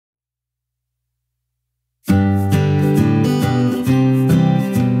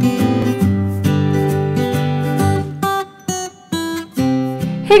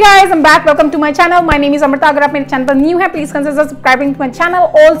Hey guys, I'm back. Welcome to my channel. My name is Amrita. अगर आप मेरे channel पर new है please consider subscribing to my channel.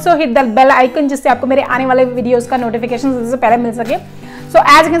 Also hit the bell icon जिससे आपको मेरे आने वाले वीडियोस का नोटिफिकेशन सबसे पहले मिल सके. So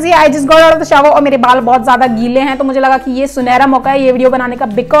as you can see I just got out of the shower और मेरे बाल बहुत ज्यादा गीले हैं, तो मुझे लगा कि ये सुनहरा मौका है ये वीडियो बनाने का,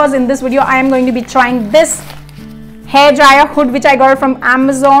 because in this video I am going to be trying this hair dryer hood which I got from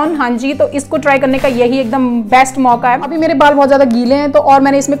Amazon. हाँ जी, तो इसको ट्राई करने का यही एकदम बेस्ट मौका है. अभी मेरे बाल बहुत ज़्यादा गीले हैं तो और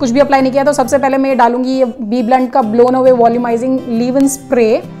मैंने इसमें कुछ भी अप्लाई नहीं किया, तो सबसे पहले मैं डालूंगी ये Bblunt का blown away volumising live-in spray.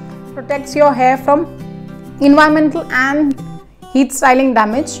 Protects your hair from environmental and heat styling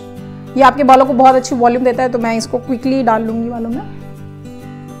damage. ये आपके बालों को बहुत अच्छी वॉल्यूम देता है, तो मैं इसको क्विकली डाल लूंगी बालों में.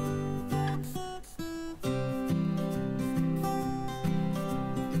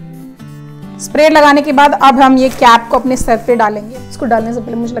 स्प्रे लगाने के बाद अब हम ये कैप को अपने सर पे डालेंगे. इसको डालने से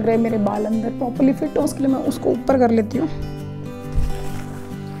पहले मुझे लग रहा है मेरे बाल अंदर प्रॉपर्ली फिट हो, उसके लिए मैं उसको ऊपर कर लेती हूँ.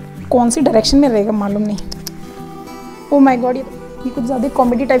 कौन सी डायरेक्शन में रहेगा मालूम नहीं. ओ माय गॉड, ये कुछ ज़्यादा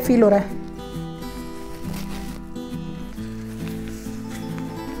कॉमेडी टाइप फील हो रहा है.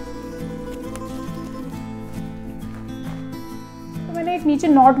 तो मैंने एक नीचे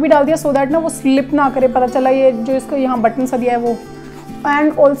नॉट भी डाल दिया सो दैट ना वो स्लिप ना करे. पता चला ये जो इसको यहाँ बटन सा दिया है वो.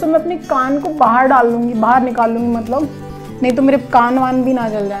 एंड ऑल्सो मैं अपने कान को बाहर डाल लूँगी, बाहर निकाल लूँगी, मतलब नहीं तो मेरे कान वान भी ना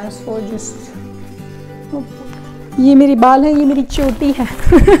जल जाए. सो जस्ट ये मेरी बाल है, ये मेरी चोटी है.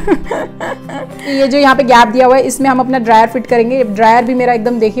 ये जो यहाँ पे गैप दिया हुआ है इसमें हम अपना ड्रायर फिट करेंगे. ड्रायर भी मेरा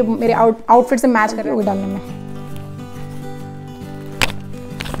एकदम देखिए मेरे आउटफिट से मैच कर रहा है डालने में.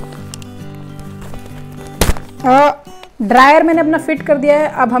 ड्रायर मैंने अपना फिट कर दिया है.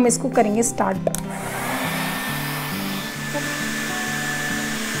 अब हम इसको करेंगे स्टार्ट.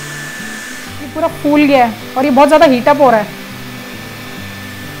 पूरा फूल गया है और ये बहुत ज़्यादा हीटअप हो रहा है.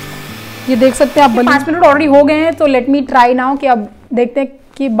 ये देख सकते हैं आप. 5 मिनट ऑलरेडी हो गए हैं, तो लेट मी ट्राई नाउ कि अब देखते हैं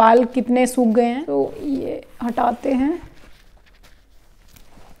कि बाल कितने सूख गए हैं. तो ये हटाते हैं.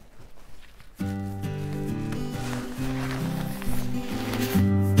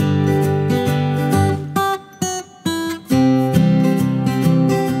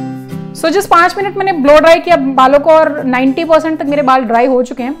 सो जस्ट 5 मिनट मैंने ब्लो ड्राई किया बालों को और 90% तक मेरे बाल ड्राई हो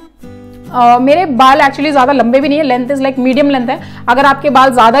चुके हैं. मेरे बाल एक्चुअली ज़्यादा लंबे भी नहीं है. Length is like medium length है. अगर आपके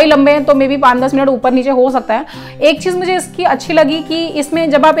बाल ज़्यादा ही लंबे हैं तो मे बी 5-10 मिनट ऊपर नीचे हो सकता है. एक चीज़ मुझे इसकी अच्छी लगी कि इसमें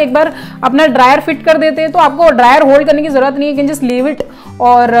जब आप एक बार अपना ड्रायर फिट कर देते हैं तो आपको ड्रायर होल्ड करने की ज़रूरत नहीं है. कैन जस्ट लीव इट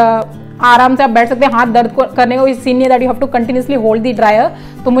और आराम से आप बैठ सकते हैं. हाथ दर्द करने का कोई सीन नहीं है that you have to continuously hold the dryer.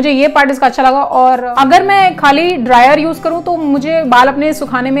 तो मुझे ये पार्ट इसका अच्छा लगा. और अगर मैं खाली ड्रायर यूज़ करूँ तो मुझे बाल अपने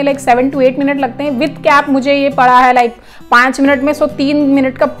सुखाने में लाइक 7 to 8 मिनट लगते हैं. विथ कैप मुझे ये पड़ा है लाइक 5 मिनट में. सो 3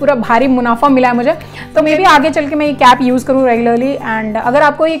 मिनट का पूरा भारी मुनाफा मिला है मुझे. तो मे भी आगे चल के मैं ये कैप यूज़ करूँ रेगुलरली. एंड अगर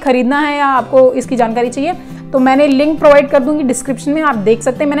आपको ये खरीदना है या आपको इसकी जानकारी चाहिए तो मैंने लिंक प्रोवाइड कर दूंगी डिस्क्रिप्शन में. आप देख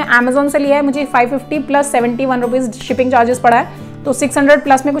सकते हैं मैंने Amazon से लिया है. मुझे 550 प्लस 71 रुपीज़ शिपिंग चार्जेस पड़ा है, तो 600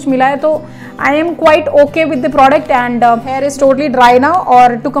 प्लस में कुछ मिला है. तो I am quite okay with the product and here is totally dry now.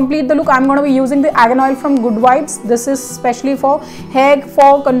 और to complete the look I am gonna be using the argan oil from good vibes. This is specially for hair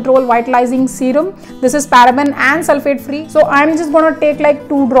fall control vitalising serum. This is paraben and sulphate free. So I am just gonna take like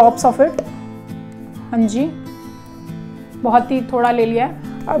 2 drops of it. हाँ जी, बहुत ही थोड़ा ले लिया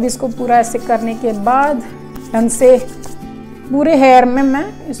है. अब इसको पूरा ऐसे करने के बाद ढंग से पूरे हेयर में मैं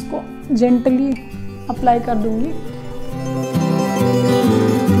इसको जेंटली अप्लाई कर दूंगी.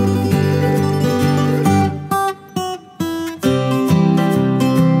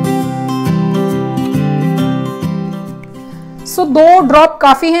 सो 2 ड्रॉप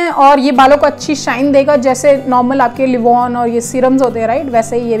काफ़ी हैं और ये बालों को अच्छी शाइन देगा. जैसे नॉर्मल आपके लिवॉन और ये सीरम्स होते हैं राइट,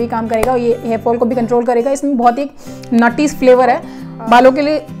 वैसे ही ये भी काम करेगा. ये हेयर फॉल को भी कंट्रोल करेगा. इसमें बहुत ही नटी फ्लेवर है. बालों के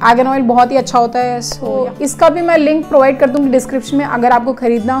लिए आर्गन ऑयल बहुत ही अच्छा होता है. सो इसका भी मैं लिंक प्रोवाइड कर दूंगी डिस्क्रिप्शन में. अगर आपको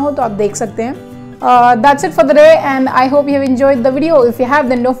खरीदना हो तो आप देख सकते हैं. That's it for the day and I hope you have enjoyed the video. If you have,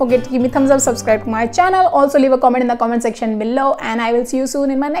 then don't forget to give me thumbs up, subscribe to my channel. Also leave a comment in the comment section below and I will see you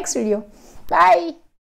soon in my next video. Bye.